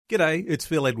G'day, it's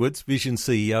Phil Edwards, Vision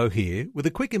CEO here, with a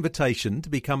quick invitation to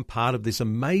become part of this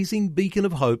amazing beacon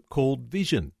of hope called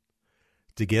Vision.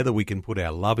 Together we can put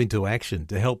our love into action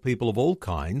to help people of all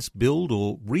kinds build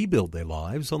or rebuild their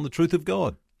lives on the truth of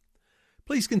God.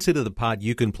 Please consider the part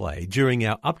you can play during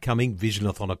our upcoming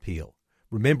Visionathon appeal,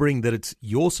 remembering that it's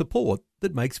your support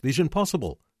that makes Vision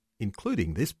possible,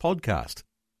 including this podcast.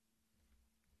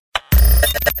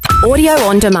 Audio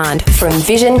on demand from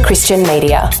Vision Christian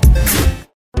Media.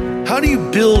 How do you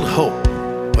build hope?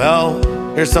 Well,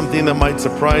 here's something that might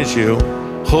surprise you.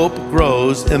 Hope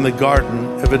grows in the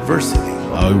garden of adversity.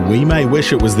 Oh, we may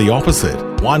wish it was the opposite.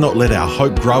 Why not let our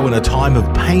hope grow in a time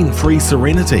of pain-free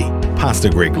serenity? Pastor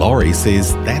Greg Laurie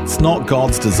says that's not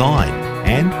God's design,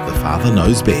 and the Father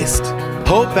knows best.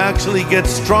 Hope actually gets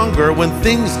stronger when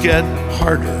things get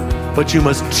harder. But you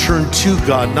must turn to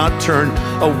God, not turn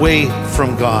away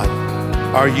from God.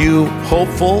 Are you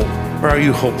hopeful or are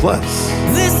you hopeless?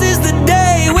 This is the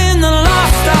day when the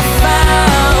lost are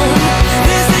found.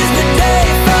 This is the day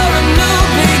for a new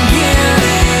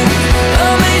beginning.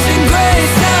 Amazing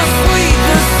grace, how sweet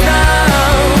the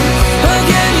sound.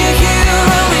 Again you hear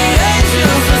all the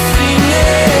angels are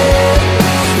singing.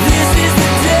 This is the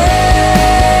day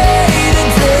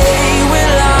when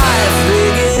life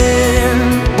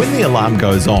begins. When the alarm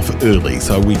goes off early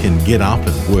so we can get up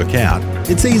and work out,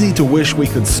 it's easy to wish we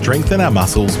could strengthen our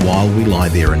muscles while we lie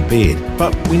there in bed,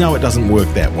 but we know it doesn't work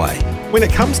that way. When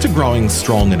it comes to growing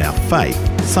strong in our faith,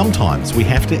 sometimes we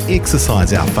have to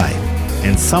exercise our faith,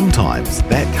 and sometimes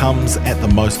that comes at the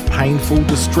most painful,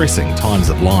 distressing times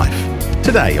of life.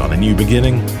 Today on A New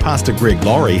Beginning, Pastor Greg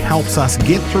Laurie helps us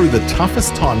get through the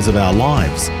toughest times of our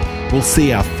lives. We'll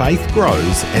see our faith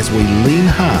grows as we lean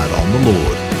hard on the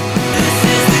Lord. This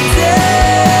is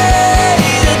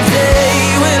the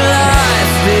day when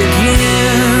life begins.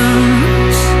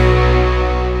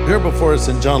 Here before us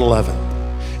in John 11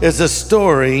 is a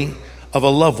story of a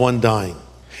loved one dying.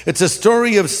 It's a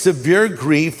story of severe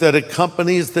grief that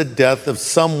accompanies the death of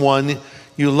someone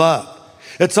you love.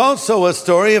 It's also a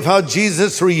story of how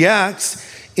Jesus reacts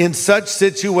in such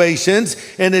situations,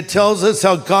 and it tells us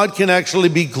how God can actually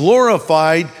be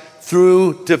glorified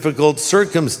through difficult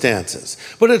circumstances.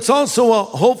 But it's also a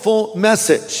hopeful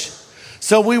message.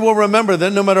 So we will remember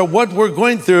that no matter what we're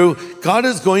going through, God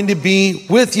is going to be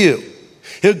with you.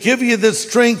 He'll give you the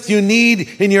strength you need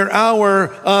in your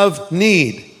hour of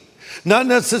need. Not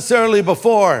necessarily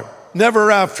before, never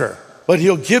after, but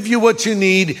He'll give you what you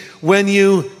need when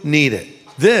you need it.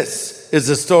 This is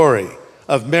the story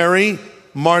of Mary,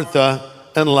 Martha,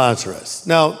 and Lazarus.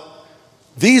 Now,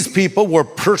 these people were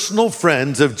personal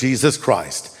friends of Jesus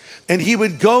Christ. And He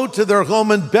would go to their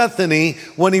home in Bethany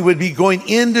when He would be going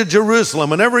into Jerusalem.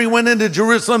 Whenever He went into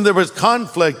Jerusalem, there was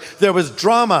conflict, there was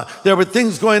drama, there were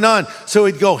things going on. So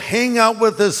He'd go hang out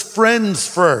with His friends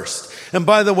first. And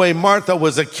by the way, Martha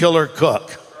was a killer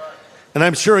cook. And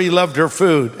I'm sure He loved her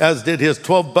food, as did His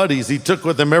 12 buddies He took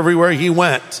with Him everywhere He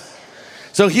went.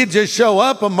 So He'd just show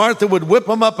up and Martha would whip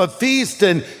Him up a feast,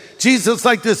 and Jesus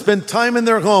liked to spend time in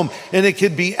their home. And it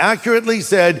could be accurately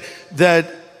said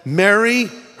that Mary,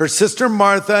 her sister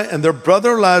Martha, and their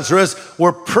brother Lazarus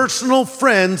were personal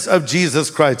friends of Jesus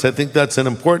Christ. I think that's an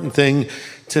important thing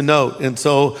to note. And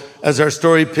so as our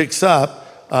story picks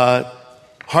up,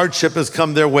 hardship has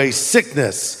come their way.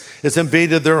 Sickness has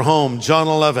invaded their home. John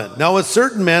 11. Now a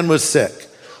certain man was sick,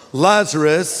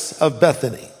 Lazarus of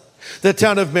Bethany, the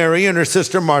town of Mary and her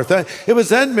sister Martha. It was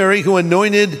that Mary who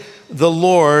anointed the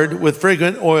Lord with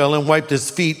fragrant oil and wiped His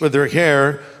feet with her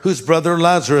hair, whose brother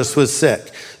Lazarus was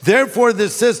sick. Therefore the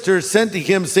sisters sent to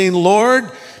Him, saying,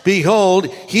 Lord, behold,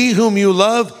 he whom you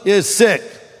love is sick.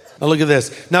 Now look at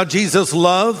this. Now Jesus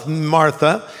loved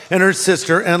Martha and her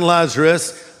sister and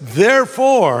Lazarus.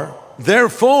 Therefore,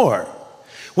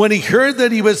 when He heard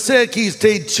that he was sick, He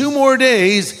stayed 2 more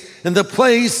days in the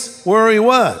place where he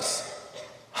was.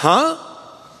 Huh?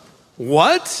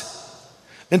 What?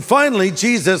 And finally,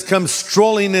 Jesus comes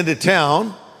strolling into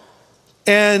town,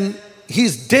 and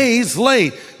He's days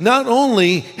late. Not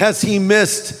only has He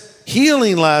missed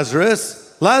healing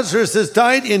Lazarus, Lazarus has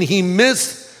died, and He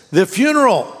missed the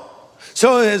funeral.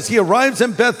 So as He arrives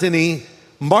in Bethany,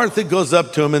 Martha goes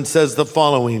up to Him and says the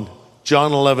following.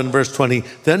 John 11, verse 20.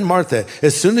 Then Martha,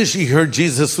 as soon as she heard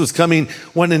Jesus was coming,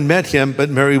 went and met Him, but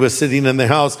Mary was sitting in the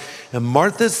house. And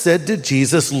Martha said to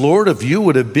Jesus, Lord, if you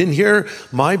would have been here,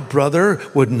 my brother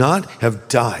would not have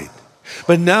died.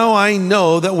 But now I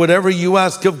know that whatever you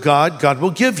ask of God, God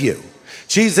will give you.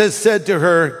 Jesus said to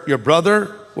her, your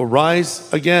brother will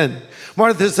rise again.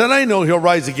 Martha said, I know he'll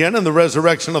rise again in the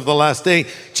resurrection of the last day.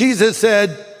 Jesus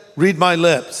said, read my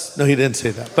lips. No, He didn't say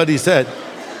that, but He said,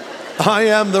 I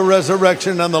am the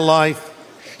resurrection and the life.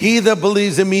 He that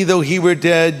believes in me, though he were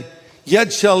dead,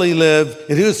 yet shall he live.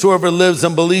 And whosoever lives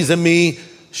and believes in me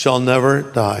shall never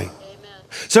die. Amen.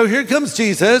 So here comes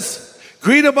Jesus,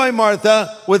 greeted by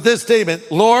Martha with this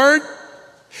statement, Lord,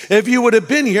 if you would have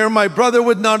been here, my brother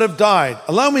would not have died.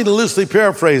 Allow me to loosely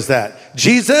paraphrase that.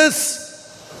 Jesus,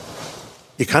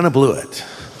 you kind of blew it.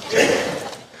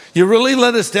 You really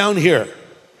let us down here.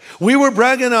 We were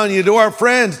bragging on you to our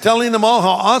friends, telling them all how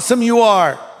awesome you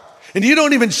are. And you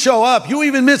don't even show up. You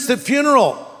even missed the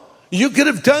funeral. You could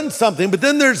have done something. But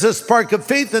then there's a spark of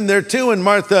faith in there too. And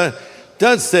Martha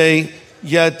does say,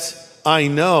 yet I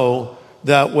know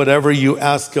that whatever you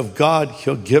ask of God,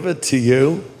 he'll give it to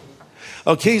you.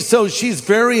 Okay, so she's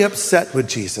very upset with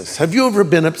Jesus. Have you ever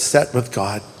been upset with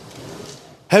God?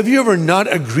 Have you ever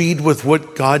not agreed with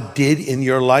what God did in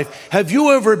your life? Have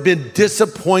you ever been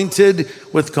disappointed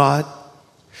with God?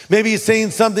 Maybe he's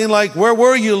saying something like, where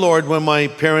were you, Lord, when my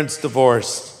parents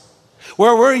divorced?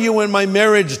 Where were you when my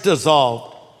marriage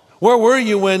dissolved? Where were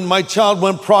you when my child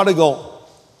went prodigal?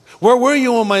 Where were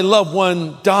you when my loved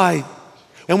one died?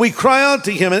 And we cry out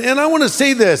to him. And I want to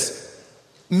say this.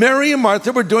 Mary and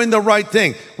Martha were doing the right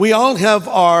thing. We all have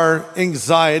our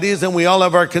anxieties and we all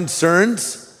have our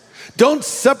concerns. Don't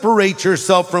separate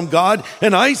yourself from God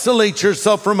and isolate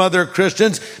yourself from other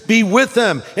Christians. Be with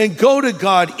them and go to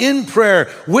God in prayer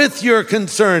with your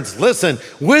concerns. Listen,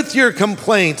 with your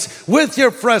complaints, with your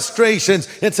frustrations,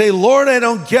 and say, Lord, I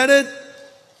don't get it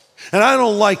and I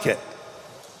don't like it,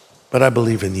 but I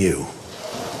believe in you.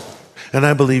 And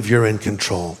I believe you're in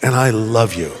control and I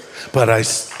love you, but I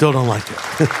still don't like it.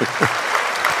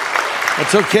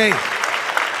 That's okay.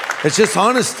 It's just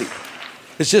honesty.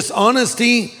 It's just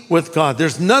honesty with God.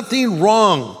 There's nothing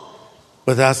wrong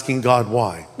with asking God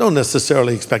why. Don't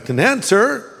necessarily expect an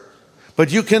answer,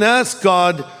 but you can ask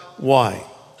God why.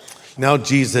 Now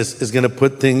Jesus is going to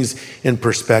put things in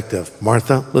perspective.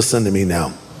 Martha, listen to me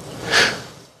now.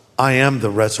 I am the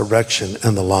resurrection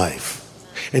and the life.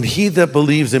 And he that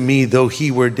believes in me, though he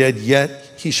were dead,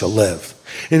 yet he shall live.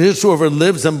 And whosoever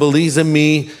lives and believes in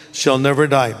me shall never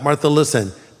die. Martha,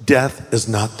 listen, death is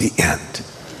not the end.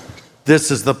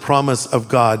 This is the promise of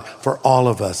God for all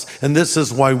of us. And this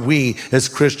is why we as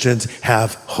Christians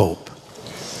have hope.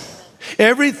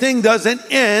 Everything doesn't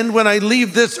end when I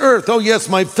leave this earth. Oh yes,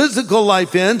 my physical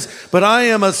life ends, but I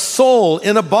am a soul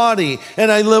in a body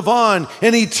and I live on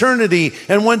in eternity.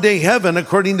 And one day heaven,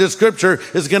 according to scripture,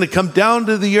 is going to come down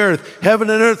to the earth.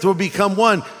 Heaven and earth will become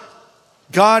one.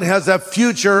 God has a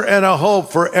future and a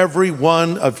hope for every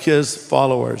one of his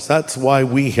followers. That's why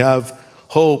we have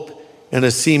hope in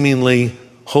a seemingly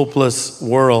hopeless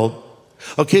world.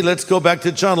 Okay, let's go back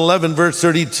to John 11, verse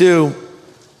 32.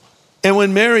 And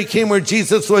when Mary came where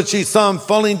Jesus was, she saw him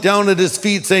falling down at his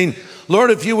feet, saying,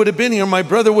 Lord, if you would have been here, my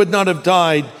brother would not have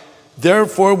died.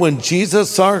 Therefore, when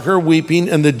Jesus saw her weeping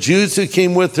and the Jews who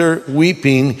came with her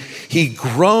weeping, he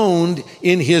groaned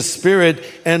in his spirit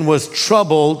and was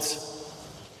troubled.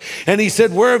 And he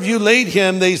said, where have you laid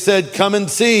him? They said, come and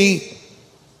see.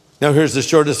 Now here's the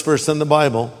shortest verse in the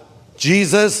Bible.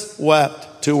 Jesus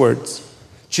wept. 2 words.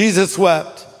 Jesus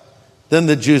wept. Then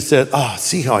the Jews said, oh,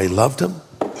 see how I loved him?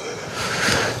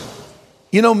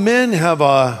 You know, men have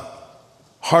a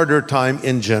harder time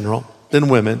in general than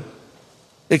women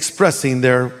expressing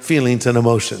their feelings and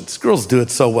emotions. Girls do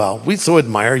it so well. We so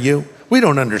admire you. We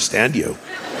don't understand you,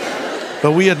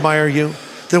 but we admire you.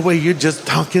 The way you're just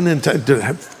talking and to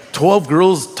have 12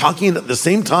 girls talking at the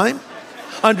same time,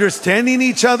 understanding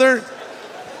each other.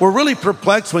 We're really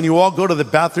perplexed when you all go to the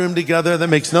bathroom together. That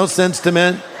makes no sense to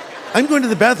men. I'm going to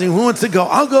the bathroom. Who wants to go?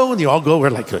 I'll go. And you all go.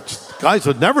 We're like, guys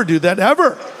would never do that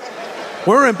ever.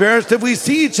 We're embarrassed if we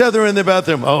see each other in the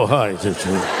bathroom. Oh, hi.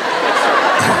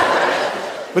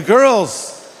 But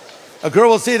girls, a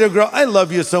girl will say to a girl, I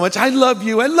love you so much. I love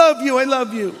you. I love you. I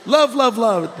love you. Love, love,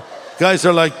 love. Guys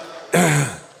are like,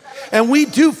 and we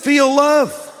do feel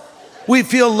love. We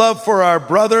feel love for our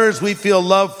brothers. We feel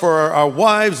love for our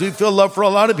wives. We feel love for a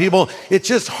lot of people. It's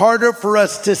just harder for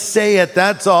us to say it,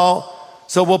 that's all.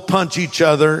 So we'll punch each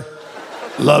other.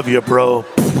 Love you, bro.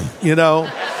 You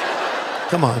know?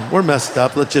 Come on, we're messed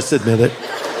up. Let's just admit it.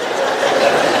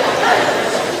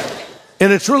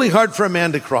 And it's really hard for a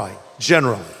man to cry,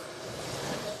 generally.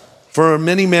 For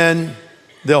many men,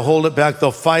 they'll hold it back.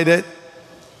 They'll fight it.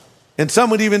 And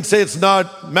some would even say it's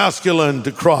not masculine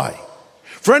to cry.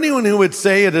 For anyone who would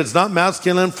say it is not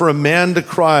masculine for a man to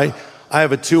cry, I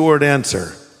have a 2-word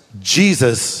answer.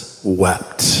 Jesus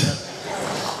wept.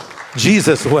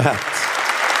 Jesus wept.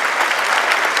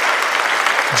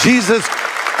 Jesus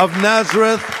of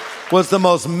Nazareth was the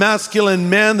most masculine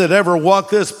man that ever walked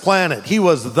this planet. He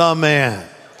was the man.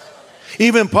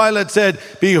 Even Pilate said,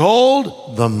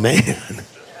 behold, the man.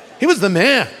 He was the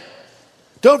man.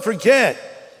 Don't forget,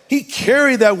 he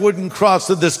carried that wooden cross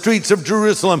to the streets of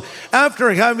Jerusalem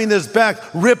after having his back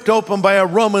ripped open by a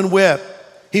Roman whip.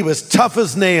 He was tough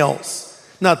as nails.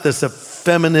 Not this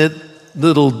effeminate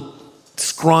little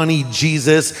scrawny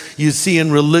Jesus you see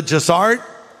in religious art.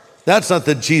 That's not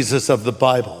the Jesus of the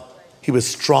Bible. He was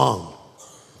strong,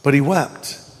 but he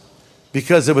wept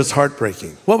because it was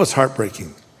heartbreaking. What was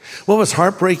heartbreaking? What was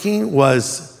heartbreaking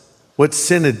was what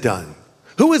sin had done.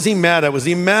 Who was he mad at? Was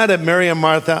he mad at Mary and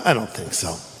Martha? I don't think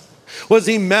so. Was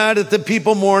he mad at the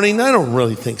people mourning? I don't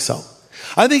really think so.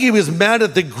 I think he was mad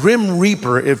at the grim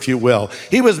reaper, if you will.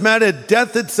 He was mad at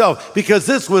death itself because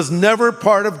this was never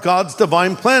part of God's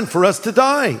divine plan for us to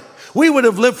die. We would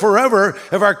have lived forever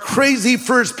if our crazy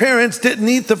first parents didn't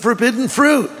eat the forbidden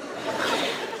fruit.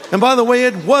 And by the way,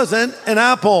 it wasn't an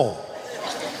apple.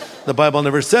 The Bible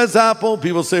never says apple.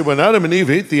 People say when Adam and Eve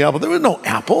ate the apple, there was no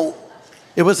apple.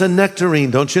 It was a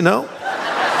nectarine, don't you know?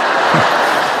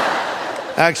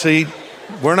 Actually,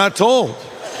 we're not told.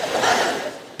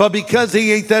 But because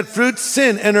he ate that fruit,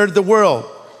 sin entered the world.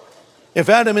 If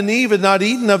Adam and Eve had not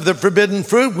eaten of the forbidden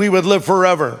fruit, we would live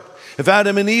forever. If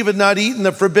Adam and Eve had not eaten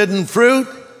the forbidden fruit,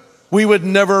 we would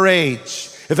never age.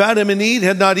 If Adam and Eve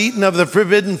had not eaten of the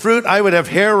forbidden fruit, I would have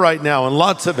hair right now, and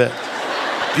lots of it.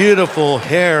 Beautiful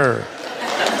hair.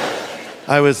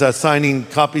 I was signing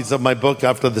copies of my book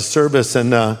after the service,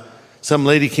 and some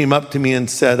lady came up to me and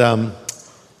said, I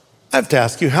have to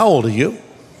ask you, how old are you?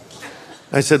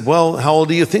 I said, well, how old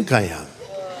do you think I am?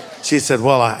 She said,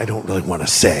 well, I don't really want to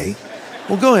say.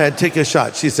 Well, go ahead, take a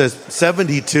shot. She says,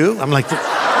 72? I'm like,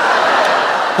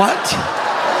 what?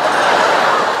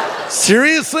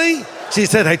 Seriously? She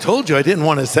said, I told you I didn't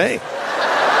want to say.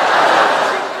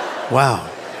 Wow.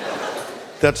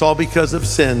 That's all because of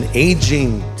sin,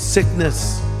 aging,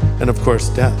 sickness, and of course,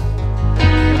 death.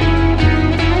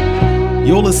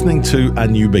 You're listening to A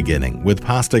New Beginning with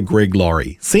Pastor Greg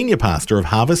Laurie, Senior Pastor of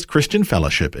Harvest Christian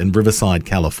Fellowship in Riverside,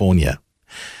 California.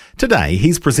 Today,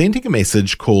 he's presenting a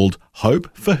message called Hope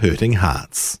for Hurting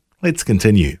Hearts. Let's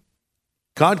continue.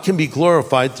 God can be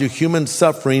glorified through human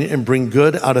suffering and bring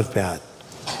good out of bad.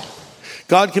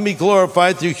 God can be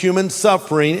glorified through human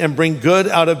suffering and bring good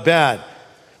out of bad.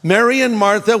 Mary and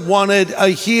Martha wanted a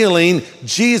healing.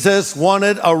 Jesus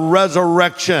wanted a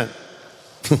resurrection.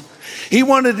 He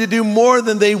wanted to do more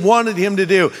than they wanted him to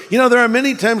do. You know, there are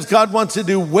many times God wants to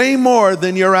do way more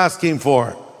than you're asking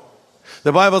for.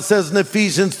 The Bible says in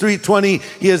Ephesians 3:20,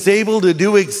 he is able to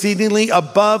do exceedingly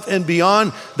above and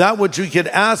beyond that which we could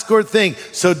ask or think.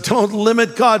 So don't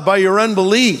limit God by your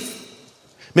unbelief.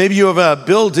 Maybe you have a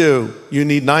bill due. You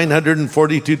need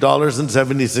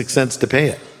 $942.76 to pay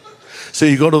it. So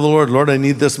you go to the Lord, Lord, I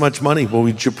need this much money. Well,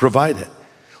 would you provide it?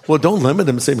 Well, don't limit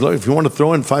him. Say, Lord, if you want to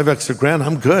throw in $5 extra grand,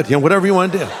 I'm good. You know, whatever you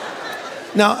want to do.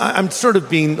 Now, I'm sort of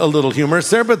being a little humorous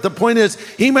there, but the point is,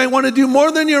 he might want to do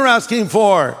more than you're asking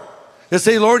for. You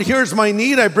say, Lord, here's my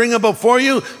need. I bring it before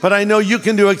you, but I know you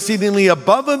can do exceedingly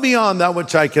above and beyond that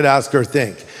which I could ask or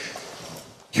think.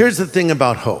 Here's the thing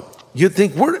about hope. You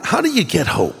think, how do you get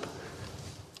hope?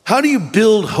 How do you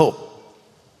build hope?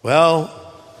 Well,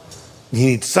 you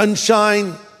need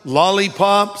sunshine,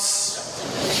 lollipops,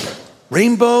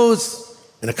 rainbows,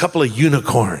 and a couple of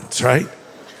unicorns, right?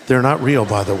 They're not real,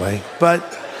 by the way,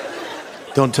 but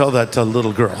don't tell that to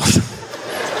little girls.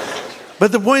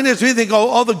 But the point is, we think,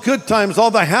 all the good times,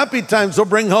 all the happy times will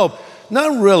bring hope.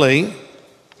 Not really.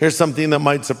 Here's something that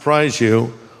might surprise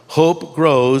you. Hope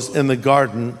grows in the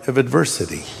garden of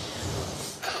adversity.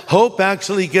 Hope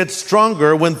actually gets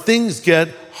stronger when things get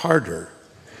harder.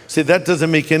 See, that doesn't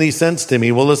make any sense to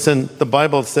me. Well, listen, the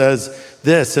Bible says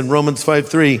this in Romans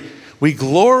 5:3. We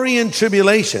glory in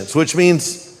tribulations, which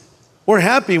means we're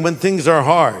happy when things are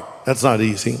hard. That's not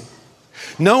easy.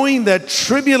 Knowing that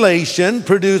tribulation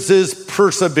produces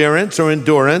perseverance or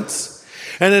endurance,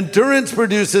 and endurance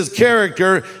produces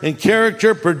character, and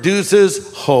character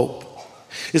produces hope.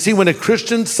 You see, when a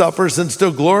Christian suffers and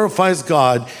still glorifies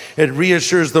God, it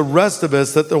reassures the rest of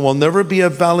us that there will never be a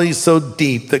valley so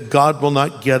deep that God will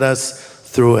not get us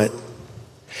through it.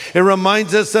 It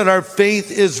reminds us that our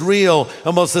faith is real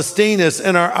and will sustain us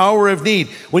in our hour of need.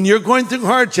 When you're going through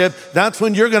hardship, that's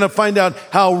when you're going to find out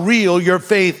how real your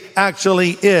faith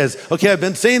actually is. Okay, I've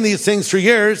been saying these things for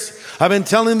years. I've been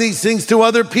telling these things to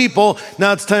other people.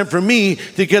 Now it's time for me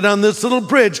to get on this little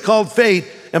bridge called faith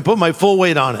and put my full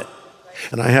weight on it.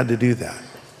 And I had to do that.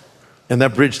 And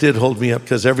that bridge did hold me up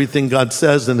because everything God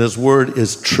says in his word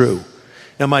is true.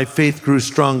 And my faith grew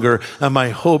stronger and my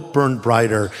hope burned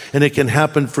brighter. And it can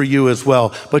happen for you as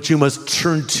well. But you must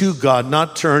turn to God,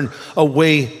 not turn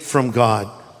away from God.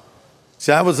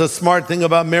 See, that was a smart thing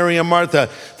about Mary and Martha.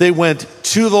 They went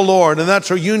to the Lord, and that's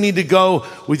where you need to go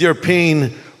with your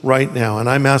pain right now. And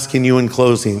I'm asking you in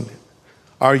closing,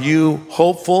 are you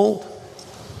hopeful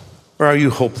or are you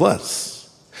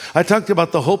hopeless? I talked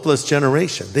about the hopeless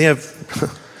generation. They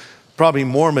have probably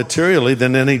more materially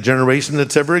than any generation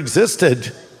that's ever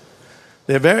existed.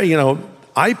 They have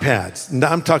iPads.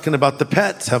 Now I'm talking about the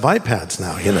pets have iPads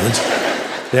now,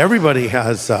 Everybody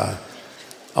has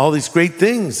all these great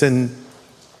things, and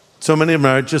so many of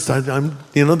them are just, they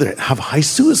have a high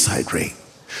suicide rate.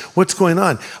 What's going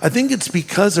on? I think it's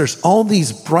because there's all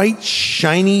these bright,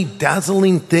 shiny,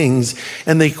 dazzling things,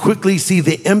 and they quickly see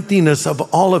the emptiness of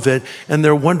all of it, and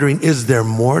they're wondering, is there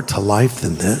more to life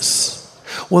than this?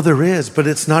 Well, there is, but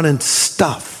it's not in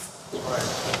stuff.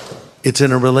 It's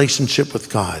in a relationship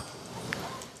with God.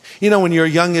 When you're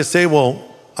young, you say,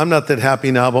 well, I'm not that happy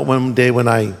now, but one day when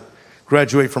I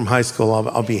graduate from high school,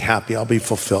 I'll be happy, I'll be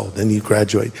fulfilled. Then you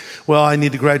graduate. Well, I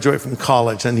need to graduate from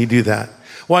college, and you do that.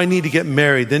 Well, I need to get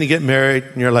married. Then you get married,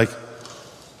 and you're like,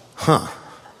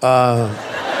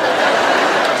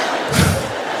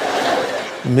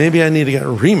 maybe I need to get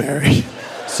remarried.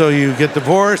 So you get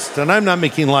divorced, and I'm not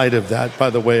making light of that, by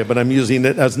the way, but I'm using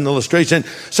it as an illustration.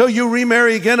 So you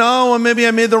remarry again. Oh, well, maybe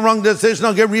I made the wrong decision.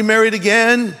 I'll get remarried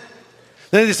again.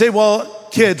 Then you say, well,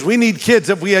 kids, we need kids.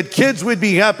 If we had kids, we'd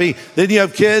be happy. Then you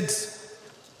have kids.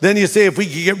 Then you say, if we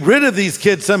could get rid of these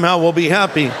kids somehow, we'll be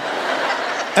happy.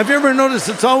 Have you ever noticed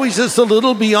it's always just a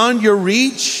little beyond your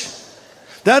reach?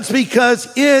 That's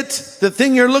because the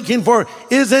thing you're looking for,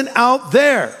 isn't out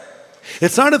there.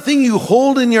 It's not a thing you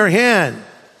hold in your hand.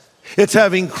 It's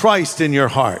having Christ in your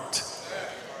heart.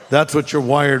 That's what you're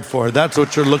wired for. That's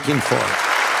what you're looking for.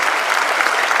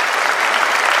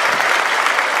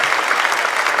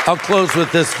 I'll close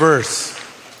with this verse.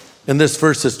 And this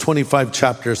verse is 25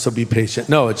 chapters, so be patient.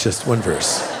 No, it's just one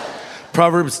verse.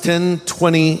 Proverbs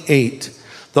 10:28.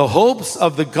 The hopes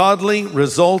of the godly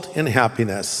result in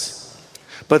happiness,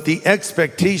 but the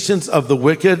expectations of the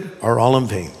wicked are all in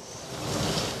vain.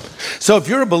 So if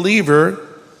you're a believer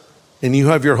and you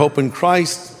have your hope in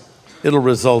Christ, it'll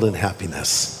result in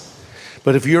happiness.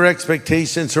 But if your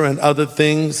expectations are in other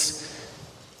things,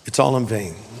 it's all in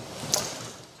vain.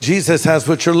 Jesus has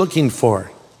what you're looking for.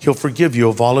 He'll forgive you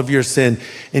of all of your sin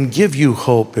and give you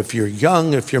hope. If you're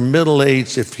young, if you're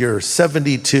middle-aged, if you're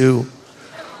 72,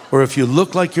 or if you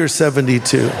look like you're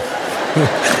 72,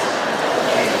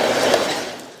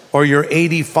 or you're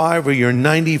 85, or you're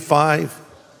 95,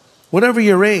 whatever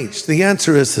your age, the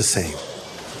answer is the same.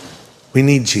 We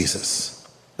need Jesus.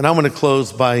 And I want to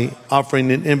close by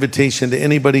offering an invitation to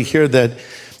anybody here that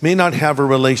may not have a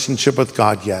relationship with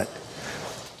God yet.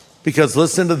 Because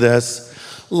listen to this,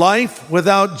 life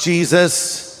without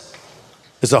Jesus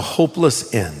is a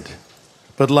hopeless end,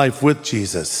 but life with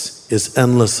Jesus is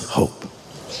endless hope.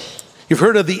 You've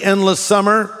heard of the endless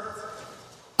summer?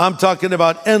 I'm talking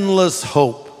about endless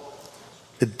hope.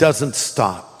 It doesn't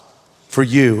stop for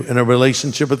you in a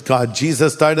relationship with God.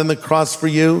 Jesus died on the cross for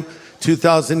you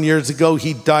 2,000 years ago.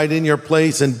 He died in your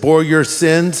place and bore your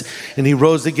sins, and he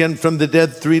rose again from the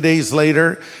dead 3 days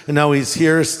later. And now he's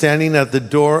here standing at the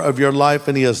door of your life,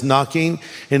 and he is knocking,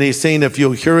 and he's saying, if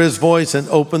you'll hear his voice and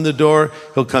open the door,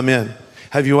 he'll come in.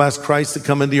 Have you asked Christ to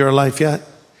come into your life yet?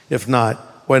 If not,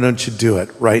 why don't you do it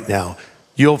right now?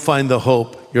 You'll find the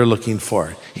hope you're looking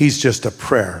for. He's just a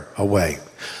prayer away.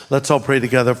 Let's all pray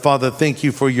together. Father, thank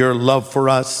you for your love for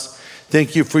us.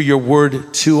 Thank you for your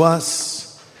word to us.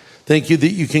 Thank you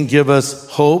that you can give us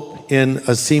hope in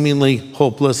a seemingly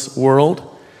hopeless world.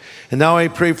 And now I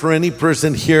pray for any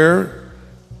person here,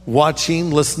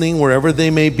 watching, listening, wherever they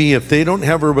may be, if they don't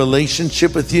have a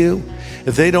relationship with you,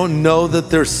 if they don't know that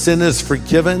their sin is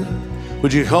forgiven,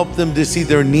 would you help them to see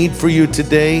their need for you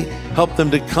today? Help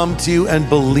them to come to you and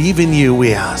believe in you,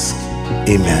 we ask.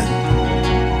 Amen.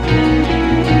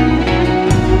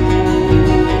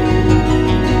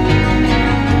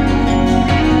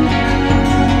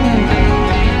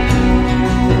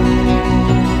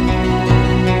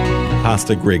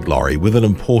 Pastor Greg Laurie with an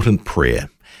important prayer.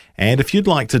 And if you'd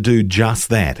like to do just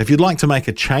that, if you'd like to make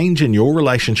a change in your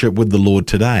relationship with the Lord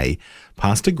today,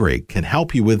 Pastor Greg can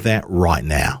help you with that right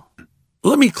now.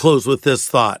 Let me close with this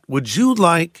thought. Would you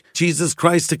like Jesus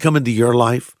Christ to come into your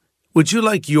life? Would you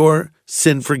like your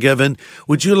sin forgiven?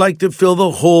 Would you like to fill the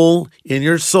hole in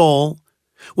your soul?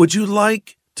 Would you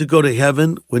like to go to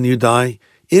heaven when you die?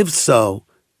 If so,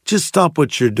 just stop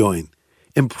what you're doing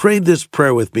and pray this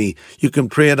prayer with me. You can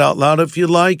pray it out loud if you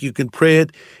like. You can pray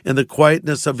it in the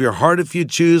quietness of your heart if you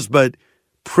choose, but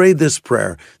pray this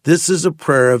prayer. This is a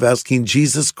prayer of asking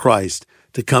Jesus Christ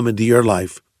to come into your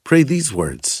life. Pray these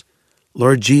words.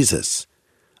 Lord Jesus,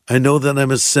 I know that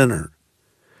I'm a sinner,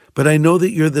 but I know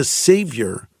that you're the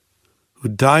Savior who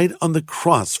died on the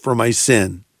cross for my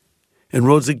sin and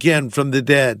rose again from the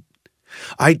dead.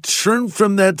 I turn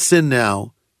from that sin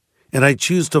now, and I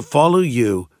choose to follow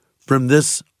you from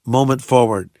this moment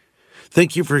forward.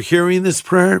 Thank you for hearing this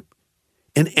prayer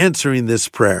and answering this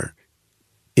prayer.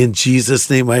 In Jesus'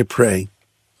 name I pray.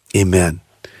 Amen.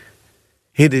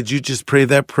 Hey, did you just pray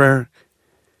that prayer?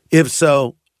 If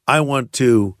so, I want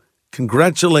to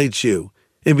congratulate you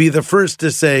and be the first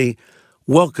to say,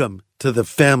 welcome to the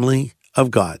family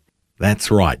of God.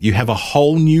 That's right. You have a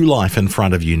whole new life in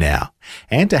front of you now.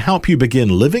 And to help you begin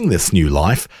living this new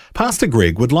life, Pastor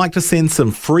Greg would like to send some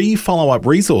free follow-up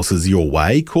resources your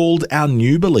way called our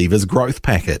New Believers Growth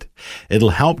Packet.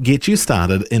 It'll help get you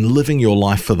started in living your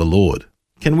life for the Lord.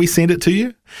 Can we send it to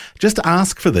you? Just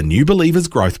ask for the New Believers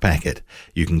Growth Packet.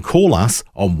 You can call us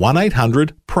on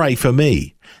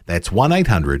 1-800-PRAY-FOR-ME. That's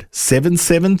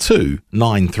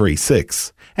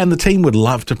 1-800-772-936. And the team would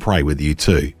love to pray with you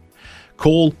too.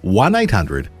 Call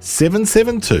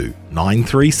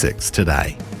 1-800-772-936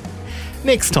 today.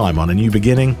 Next time on A New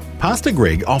Beginning, Pastor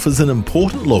Greg offers an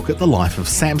important look at the life of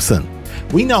Samson.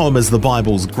 We know him as the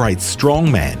Bible's great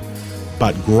strong man,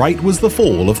 but great was the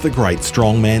fall of the great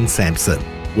strong man Samson.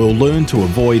 We'll learn to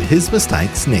avoid his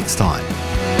mistakes next time.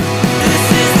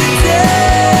 This is the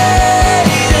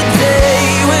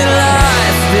day when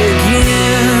life begins.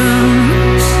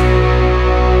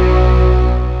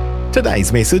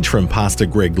 Today's message from Pastor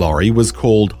Greg Laurie was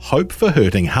called Hope for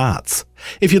Hurting Hearts.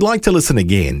 If you'd like to listen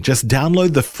again, just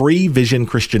download the free Vision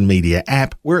Christian Media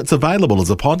app where it's available as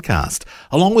a podcast,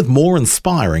 along with more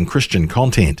inspiring Christian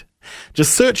content.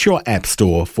 Just search your app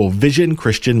store for Vision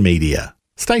Christian Media.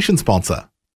 Station sponsor.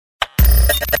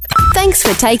 Thanks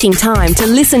for taking time to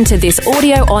listen to this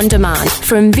audio on demand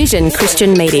from Vision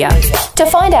Christian Media. To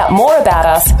find out more about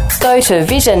us, go to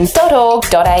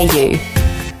vision.org.au.